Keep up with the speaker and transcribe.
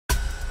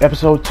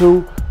Episode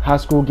 2, high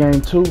school game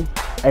 2.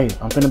 Hey,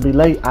 I'm finna be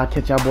late. I'll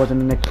catch y'all boys in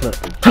the next clip.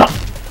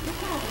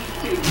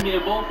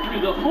 Nibble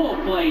through the whole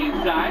play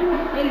inside,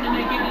 ready to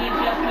make any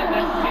adjustment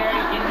necessary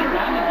getting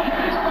around the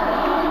defense.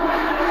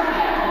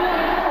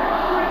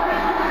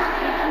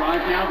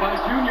 Drive now by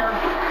Junior,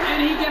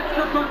 and he gets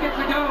the bucket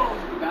to go.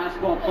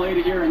 Basketball play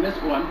to here in this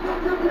one.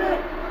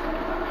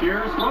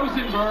 Here's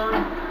Rosenberg,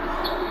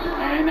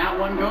 and that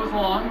one goes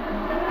long.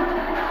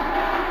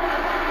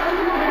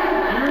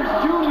 Here's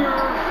Junior.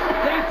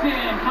 That's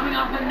in, coming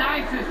off a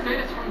nice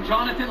assist from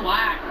Jonathan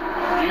Lack.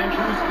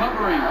 Andrews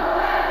covering.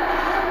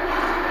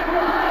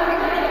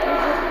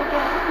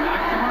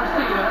 Back to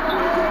Marceda.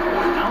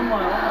 Down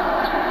low.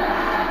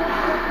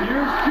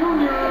 Here's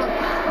Junior.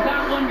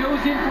 That one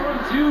goes in for him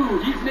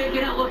too. He's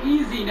making it look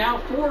easy. Now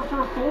 4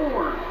 for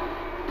 4.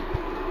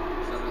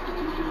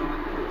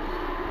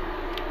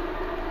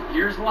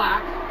 Here's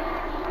Lack.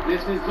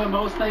 This is the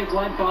most they've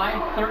led by,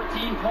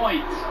 13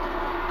 points.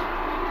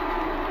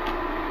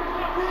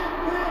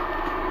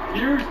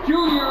 Here's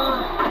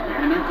Junior,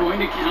 and they're going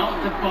to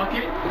count the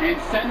bucket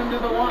and send him to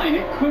the line.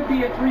 It could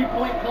be a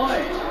 3-point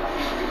play.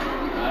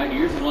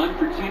 Here's one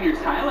for Junior's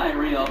highlight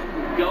reel.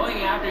 Going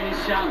after his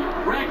shot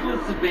with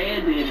reckless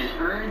abandon and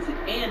earns an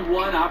and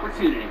one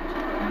opportunity.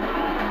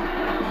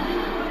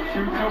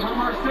 Shoots over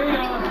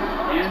Marceda.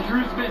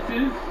 Andrews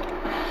misses.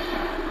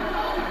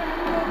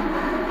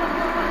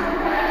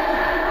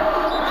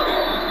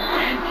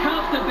 And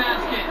count the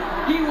basket.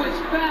 He was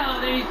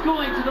fouled, and he's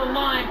going to the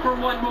line for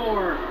one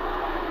more.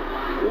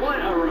 What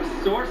a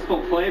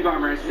resourceful play by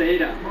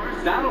Marceda.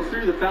 Battles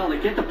through the foul to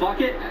get the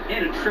bucket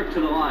and a trip to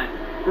the line.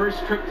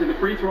 First trip to the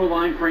free throw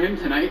line for him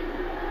tonight.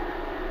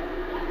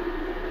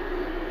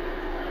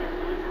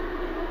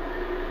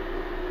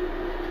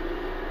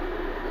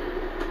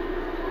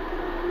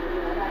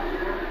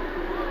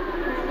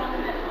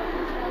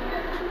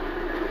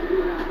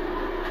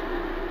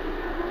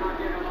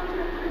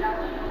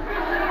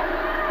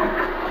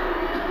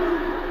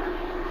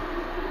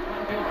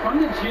 From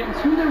the gym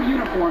to their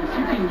uniforms,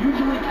 you can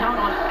usually count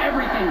on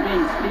everything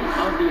being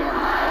state-of-the-art.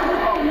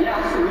 Oh, yeah,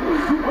 absolutely.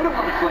 Who wouldn't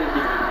want to play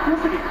here? It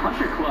feels like a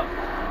country club.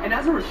 And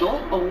as a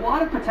result, a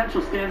lot of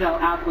potential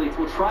standout athletes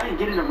will try and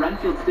get into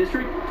Renfield's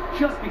district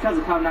just because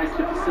of how nice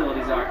the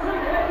facilities are.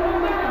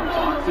 The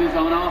Foxes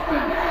on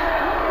offense.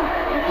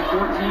 It's a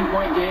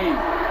 14-point game.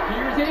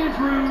 Here's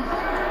Andrews.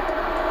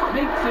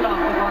 Makes it off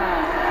the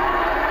glass.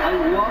 I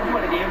love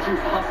when Andrews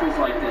hustles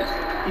like this.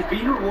 He's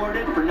being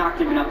rewarded for not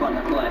giving up on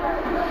the play.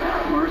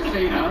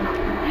 Marceda,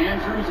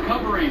 Andrews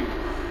covering.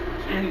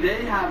 And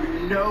they have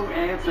no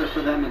answer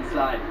for them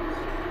inside.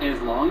 As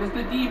long as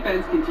the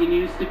defense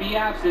continues to be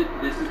absent,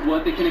 this is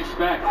what they can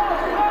expect.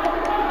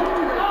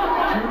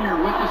 Junior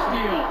with the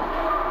steal.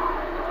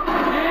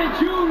 And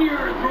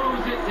Junior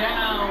throws it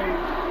down.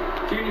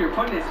 Junior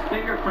putting his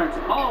fingerprints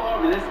all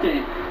over this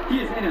game. He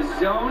is in a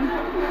zone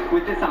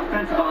with this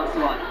offensive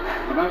onslaught.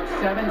 About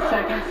 7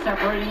 seconds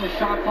separating the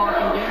shot clock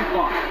and game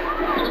clock.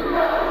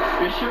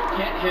 Bishop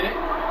can't hit it.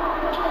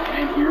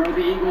 And here are the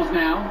Eagles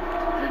now.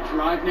 The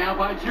drive now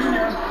by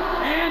Junior.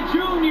 And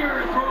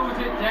Junior throws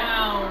it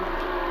down.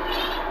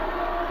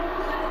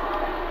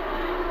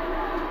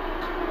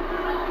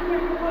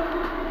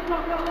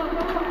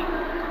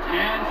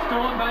 And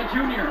stolen by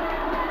Junior.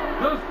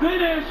 The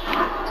finish.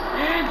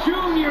 And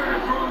Junior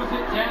throws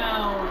it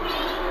down.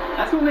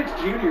 That's what makes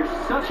Junior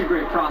such a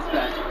great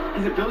prospect.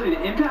 His ability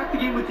to impact the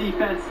game with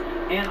defense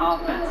and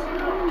offense.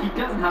 He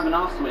doesn't have an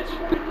off switch.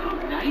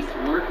 Nice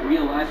work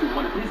realizing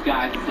one of his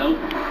guys is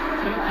open.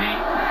 To the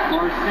paint,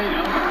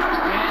 Marceda.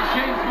 And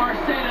James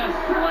Marceda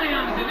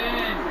slams it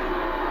in.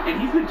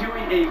 And he's been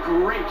doing a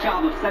great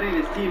job of setting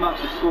his team up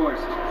for scores.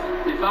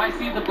 If I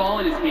see the ball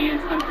in his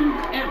hands, I'm doing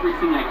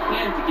everything I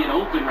can to get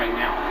open right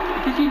now.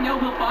 Because you know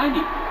he'll find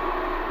you.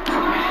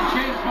 And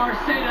James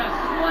Marceda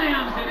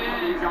slams it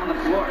in. He's on the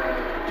floor.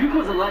 Duke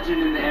was a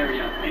legend in the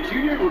area, and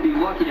Junior would be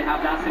lucky to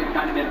have that same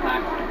kind of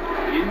impact.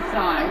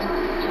 Inside.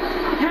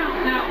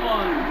 Count that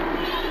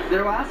one.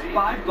 Their last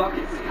 5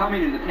 buckets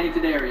coming in the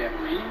painted area.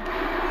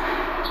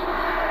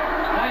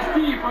 Nice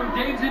D from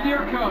Dave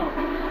Zadirko.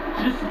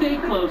 Just stay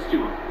close to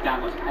him.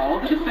 That was all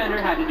the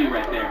defender had to do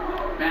right there.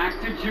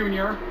 Back to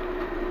Junior.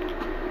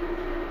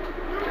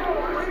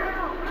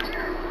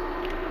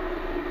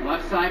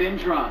 Left side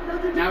intra.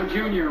 Now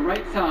Junior,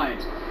 right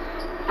side.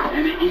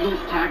 And the Eagles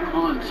tack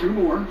on 2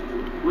 more.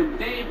 When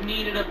they've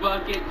needed a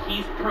bucket,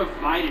 he's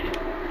provided it.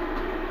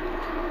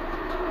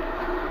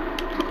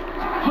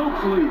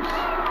 Poke loose.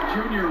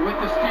 Junior with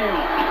the steal.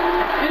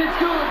 And it's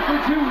good for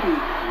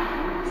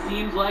 2.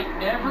 Seems like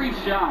every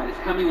shot is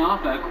coming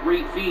off a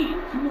great feed.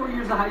 2 more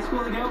years of high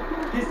school to go,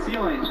 his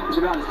ceiling is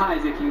about as high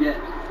as it can get.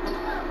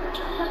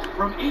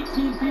 From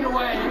 18 feet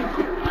away,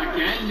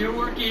 again,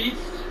 Newark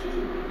East.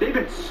 They've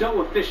been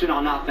so efficient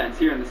on offense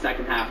here in the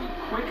second half.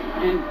 Quick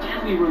and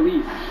deadly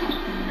release.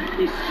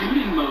 His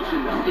shooting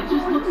motion, though, it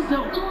just looks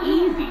so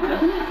easy,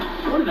 doesn't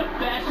it? One of the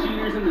best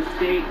shooters in the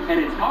state, and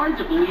it's hard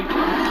to believe he's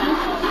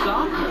just a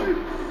sophomore.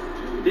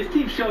 This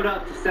team showed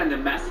up to send a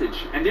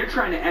message, and they're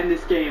trying to end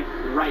this game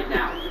right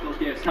now. Those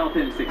gifts help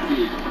him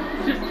succeed.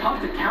 It's just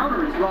tough to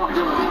counter his raw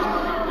ability.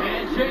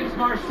 And James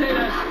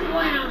Marceda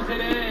slams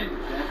it in.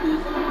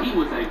 He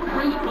was a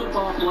great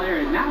football player,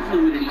 and that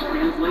fluidity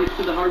translates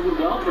to the hardwood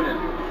well for him.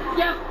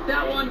 Yep,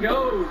 that one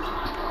goes.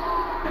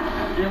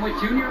 And with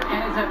Junior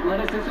and his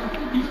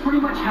athleticism, he's pretty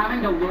much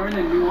having to learn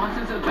the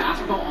nuances of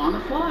basketball on the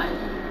fly.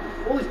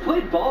 Well, he's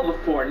played ball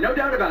before, no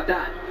doubt about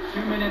that.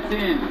 2 minutes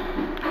in.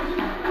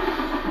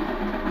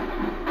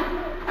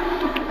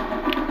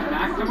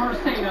 Back to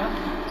Marceda.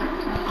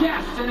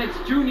 Yes, and it's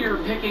Junior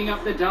picking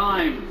up the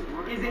dime.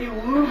 Is a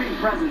looming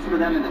presence for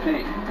them in the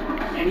paint.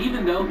 And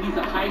even though he's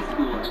a high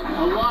schooler,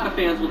 a lot of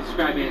fans will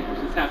describe Andrews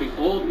as having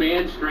old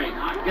man strength.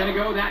 Not gonna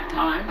go that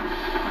time.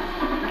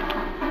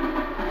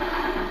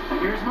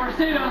 Here's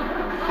Marceda.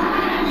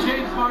 And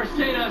James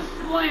Marceda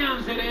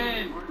slams it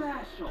in.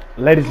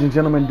 Ladies and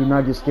gentlemen, do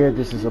not get scared.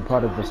 This is a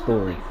part of the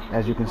story.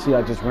 As you can see,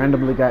 I just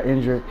randomly got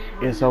injured.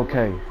 It's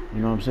okay. You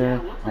know what I'm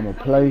saying? I'm going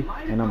to play,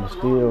 and I'm going to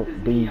still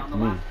be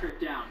me.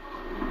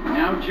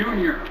 Now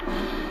Junior.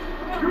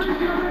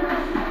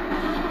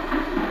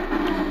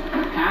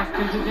 Pass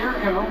to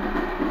Derko.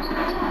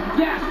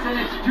 Yes, and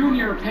it's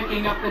Junior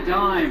picking up the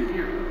dime.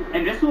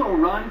 And this little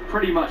run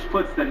pretty much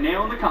puts the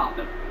nail in the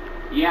coffin.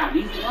 Yeah,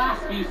 these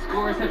last few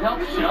scores have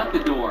helped shut the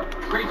door.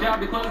 Great job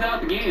to close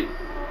out the game.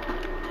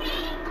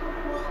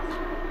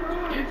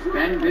 It's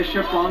Ben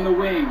Bishop on the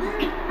wing.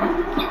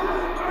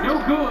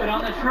 No good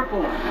on the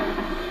triple.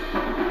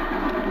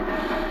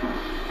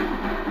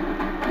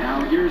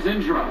 Now here's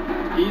Indra.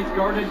 He's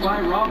guarded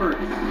by Roberts.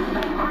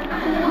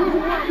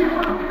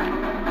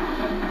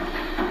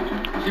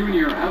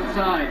 Junior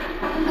outside.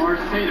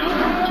 Marceda.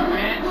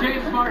 And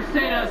James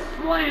Marceda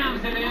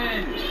slams it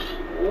in.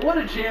 What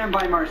a jam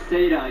by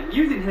Marceda,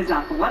 using his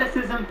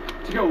athleticism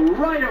to go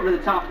right over the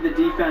top of the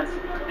defense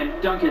and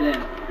dunk it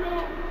in.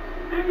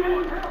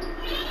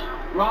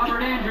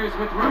 Robert Andrews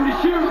with room to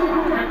shoot.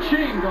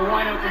 Ka-ching, the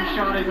wide open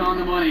shot is on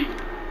the money.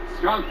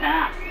 Strong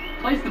pass.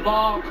 Placed the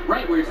ball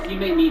right where his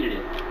teammate needed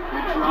it.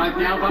 Good drive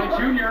now by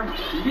Junior.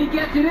 He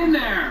gets it in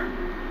there.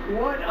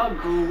 What a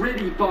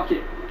gritty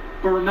bucket.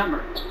 But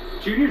remember,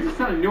 Junior's the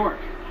son of Newark.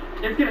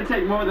 It's going to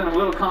take more than a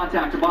little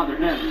contact to bother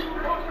him.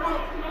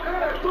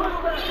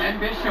 And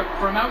Bishop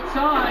from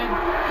outside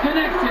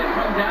connects it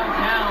from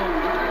downtown.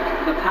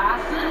 The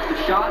pass, the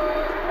shot,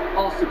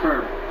 all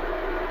superb.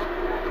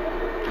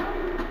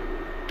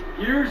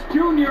 Here's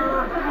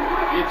Junior.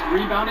 It's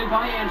rebounded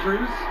by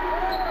Andrews.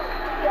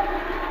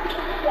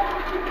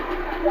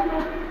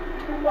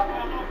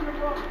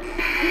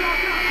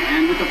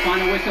 And with the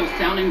final whistle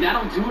sounding,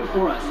 that'll do it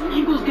for us.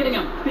 Eagles getting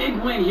a big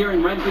win here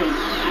in Redfield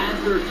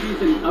as their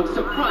season of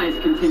surprise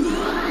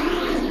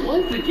continues.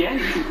 Once again,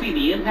 you can see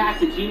the impact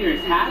that Junior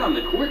has had on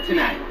the court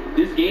tonight.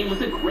 This game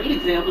was a great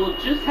example of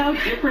just how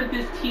different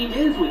this team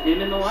is with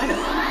him in the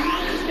lineup.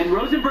 And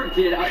Rosenberg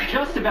did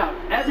just about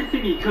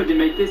everything he could to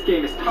make this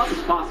game as tough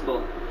as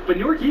possible. But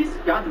Newark East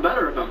got the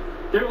better of them.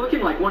 They're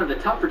looking like one of the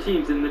tougher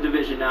teams in the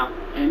division now.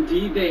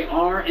 Indeed they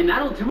are, and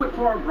that'll do it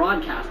for our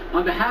broadcast.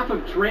 On behalf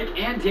of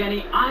Drake and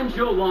Danny, I'm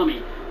Joe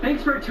Lamy.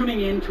 Thanks for tuning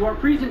in to our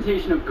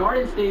presentation of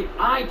Garden State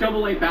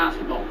IAA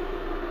basketball.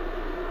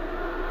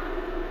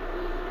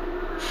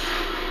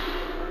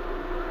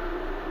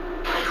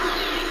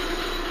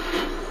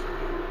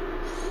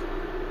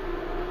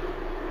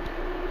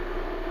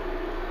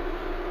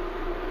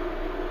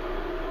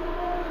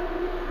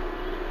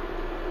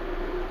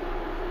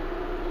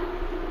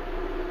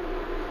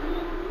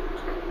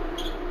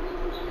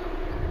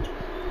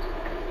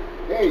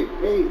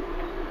 Hey,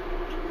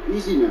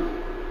 easy now.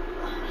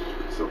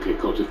 It's okay,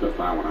 Coach. It felt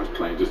fine when I was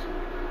playing. Just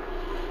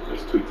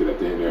tweaked it at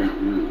the end there.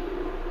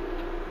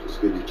 Just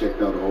good you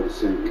checked out all the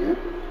same, yeah?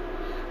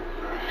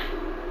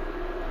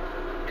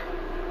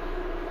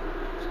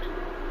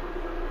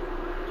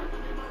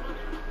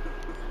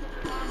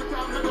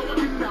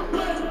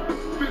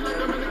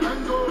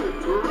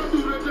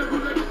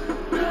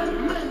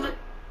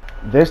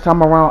 This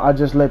time around, I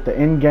just let the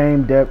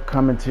in-game depth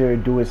commentary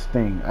do its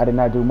thing. I did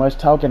not do much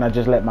talking. I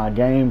just let my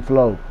game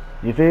flow.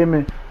 You feel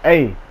me?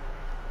 Hey,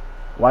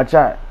 watch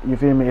out. You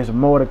feel me? There's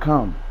more to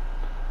come.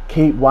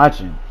 Keep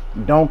watching.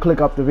 Don't click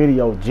off the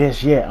video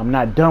just yet. I'm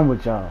not done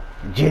with y'all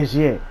just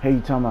yet. Hey, you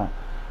talking about?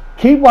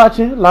 Keep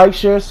watching. Like,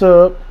 share,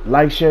 sub.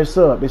 Like, share,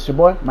 sub. It's your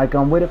boy, Mike.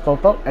 I'm with it.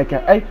 Fofo,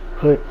 aka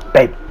Hood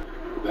Baby.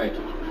 Thank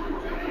you.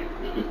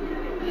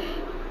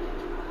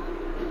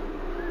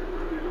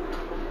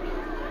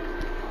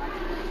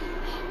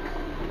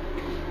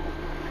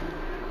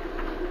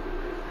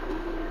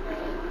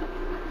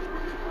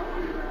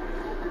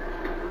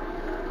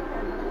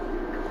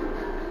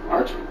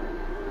 Arch?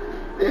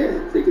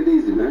 Yeah, take it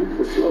easy, man.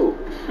 Go slow.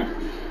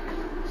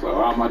 So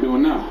how am I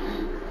doing now?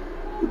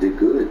 You did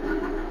good.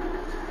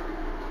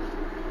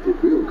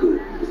 Did real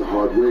good. It was a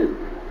hard win.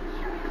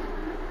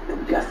 And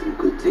we got some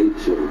good tape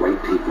to show the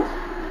right people.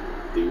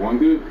 D1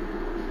 good?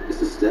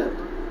 It's a step.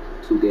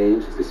 2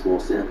 games, it's a small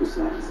sample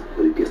size,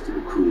 but it gets the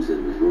recruiters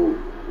in the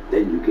room.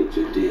 Then you get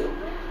your deal.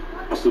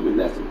 Assuming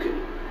that's okay.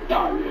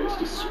 Oh yeah, it's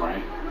just a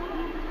sprain.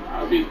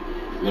 I'll be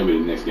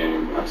limited next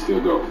game, but I still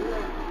go.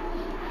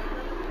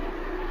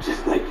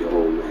 Just like your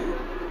old man.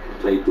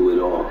 Played through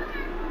it all.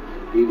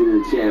 Even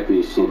in the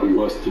championship. On a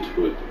busted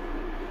foot,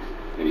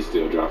 and he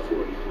still dropped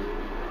 40.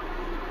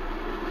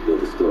 Know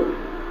the story.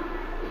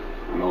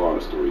 I know all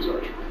the stories,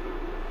 Archie.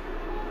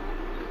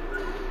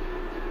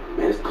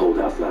 Man, it's cold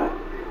outside.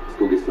 Let's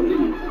go get something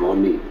to eat. Go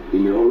on me. You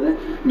know all that?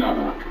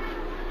 No.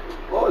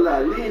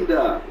 Hola,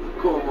 linda.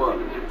 Como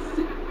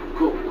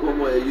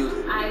ellos.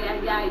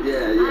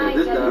 Yeah.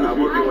 This I'm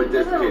working with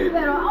this kid.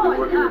 I'm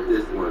working with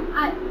this one.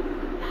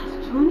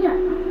 Junior,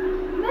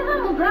 me da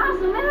um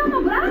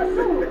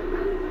braço.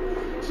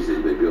 She said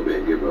you better go back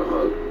and give her a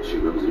hug. She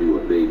remembers when you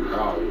were a baby.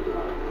 Oh,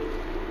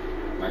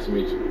 nice to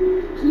meet you.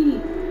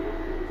 Please,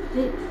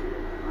 sit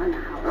on the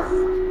house.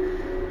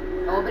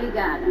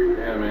 Obrigada.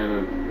 Yeah,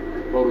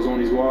 man, photos on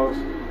these walls.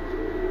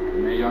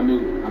 Man, y'all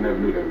knew. I never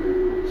knew that, man.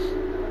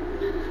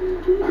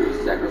 You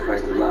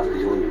sacrificed a lot for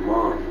you and your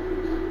mom.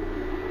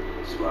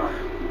 That's why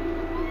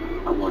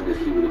I wonder if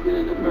he would have been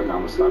in the... Look, I'm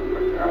gonna stop you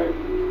right there, alright?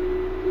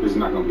 This is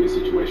not gonna be a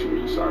situation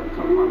where you start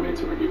becoming my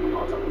mentor and giving me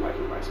all type of life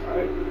advice,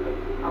 alright?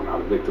 I'm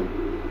not a victim.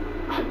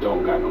 I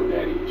don't got no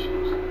daddy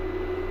issues.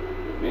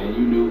 Man,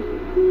 you knew.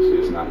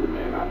 It's just not the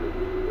man I knew.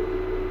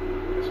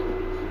 That's all.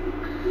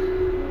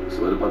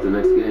 So what about the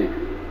next game?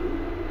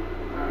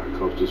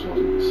 Coach just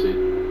wants me to sit,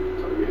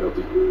 try to get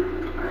healthy.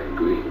 I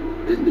agree.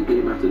 Isn't the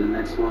game after the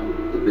next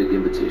one the big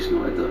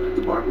invitational at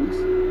the Barclays?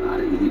 A lot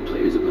of elite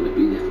players are going to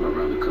be there from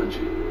around the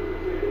country.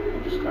 Yeah,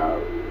 I'm just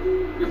Kyle.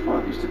 Your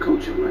father used to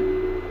coach him, right?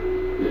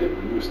 Yeah,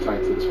 he was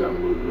tight to his family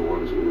moved to New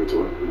Orleans when we were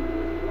touring.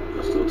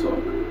 They'll still talk.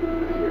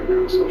 I hear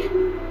him on social.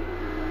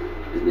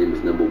 His name is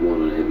 #1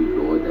 on every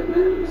board that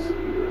matters.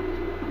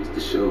 It's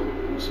the show,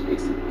 which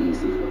makes it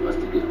easy for us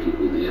to get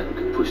people there who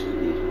can push the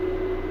needle.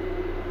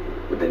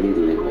 But that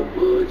needle ain't gonna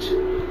budge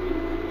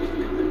if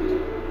you're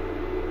limited.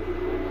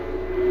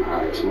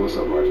 Alright, so what's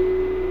up, Archie?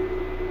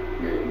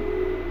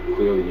 Man,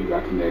 clearly you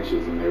got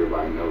connections and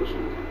everybody knows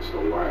you. So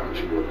why aren't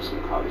you working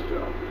some college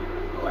job?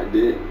 Oh, I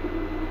did.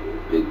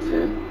 Big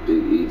Ten,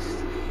 Big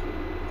East.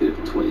 Did it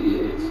for 20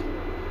 years.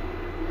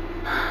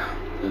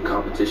 The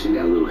competition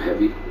got a little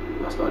heavy.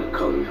 I started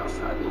coloring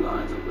outside the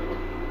lines a little.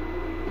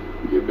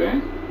 You get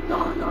banned? No,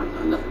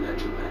 nothing that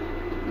dramatic.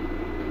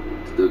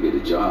 Still get a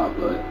job,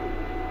 but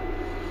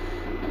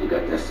you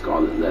got that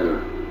scarlet letter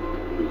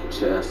on your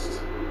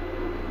chest.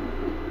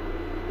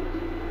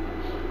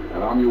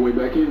 And I'm your way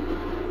back in?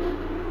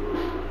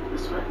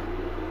 That's right.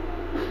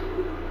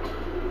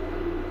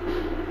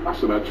 How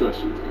should I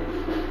trust you?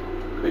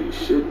 But you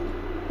shouldn't.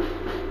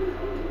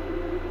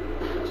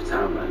 Your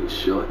timeline is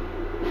short.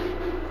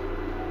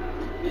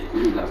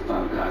 And you got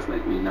 5 guys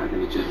like me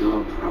knocking at your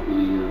door,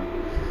 probably your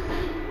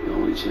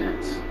only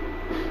chance.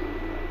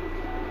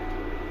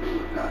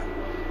 Look,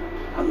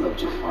 I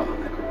loved your father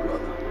like a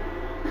brother.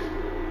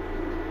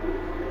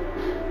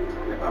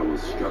 If I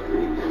was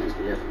struggling, he was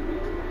there for me.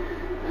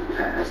 In the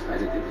past, I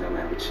didn't think that I would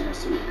have a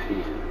chance to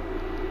repay him.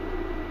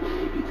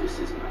 Maybe this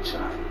is my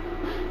child.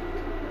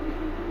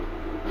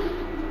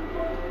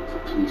 So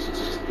please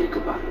just think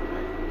about it,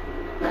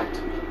 right? Back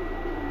to me.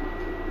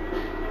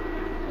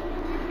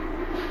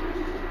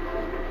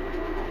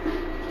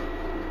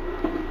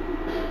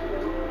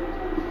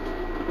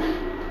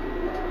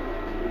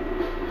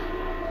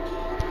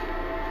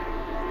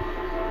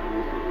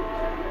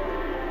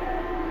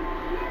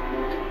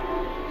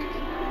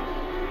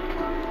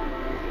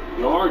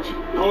 Yo, Archie,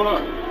 hold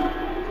up.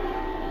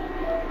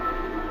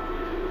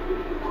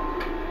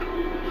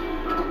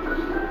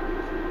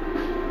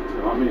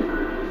 I'm in.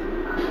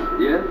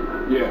 Yeah?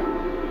 Yeah.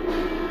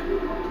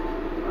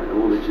 All right, I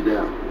won't let you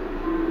down.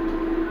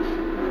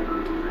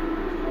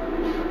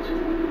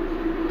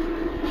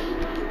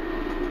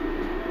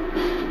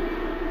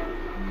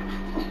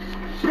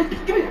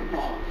 Give me that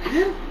ball,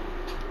 man.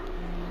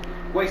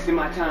 Wasting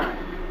my time.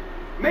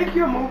 Make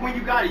your move when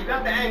you got it. You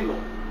got the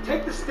angle.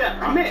 Take the step.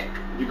 Commit.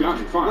 You got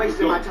me, fine.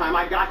 Wasting my time.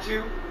 I got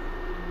you.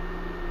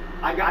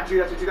 I got you.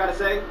 That's what you got to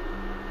say?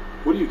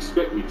 What do you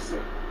expect me to say?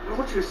 I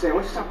want you to say, I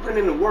want you to start putting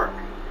in the work.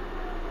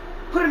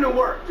 Put in the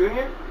work,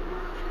 Junior.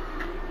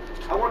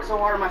 I worked so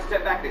hard on my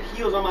step back, the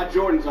heels on my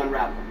Jordans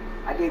unraveled.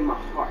 I gave my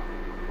heart,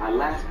 my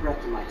last breath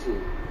to my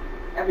team.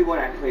 Everyone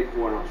I played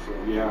for and offshore.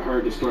 Yeah, I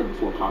heard this story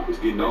before Pop was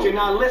getting But old. you're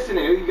not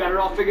listening. You got it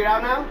all figured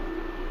out now?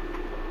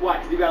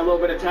 What, 'cause you got a little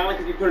bit of talent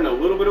because you put in a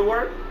little bit of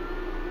work?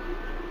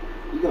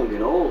 You're going to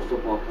get old,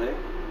 football player.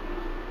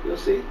 You'll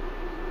see.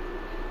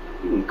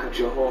 You can cut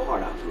your whole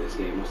heart out for this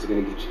game. What's it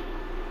going to get you?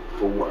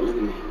 For what? Look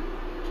at me.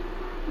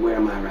 Where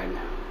am I right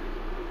now?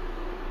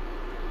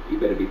 You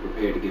better be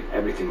prepared to give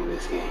everything to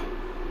this game.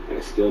 And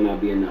it still not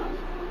be enough.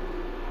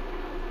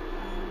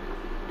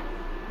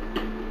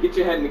 Get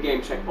your head in the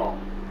game, check ball.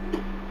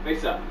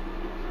 Face up.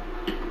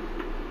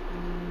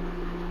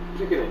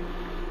 Kick it in.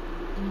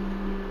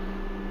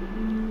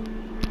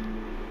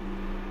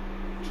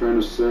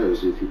 Trainer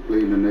says if you play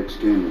in the next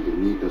game and the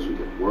knee doesn't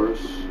get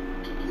worse,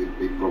 you'd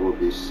be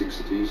probably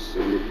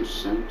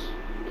 60-70%.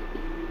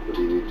 But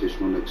you need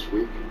additional next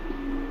week.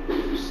 But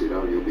if you sit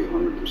out, you'll be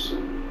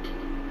 100%.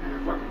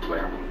 If I can play,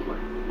 I want to play.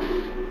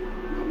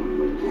 I want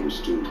to win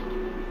games too.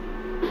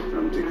 But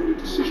I'm taking the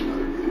decision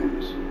out of your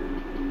hands.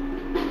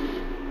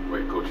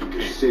 Wait, Coach, you The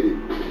can't. city.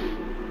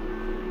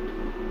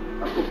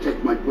 I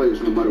protect my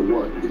players no matter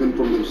what, even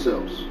from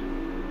themselves.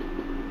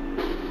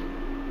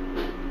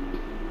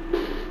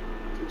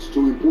 It's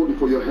too important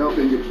for your health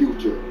and your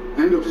future.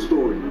 End of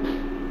story.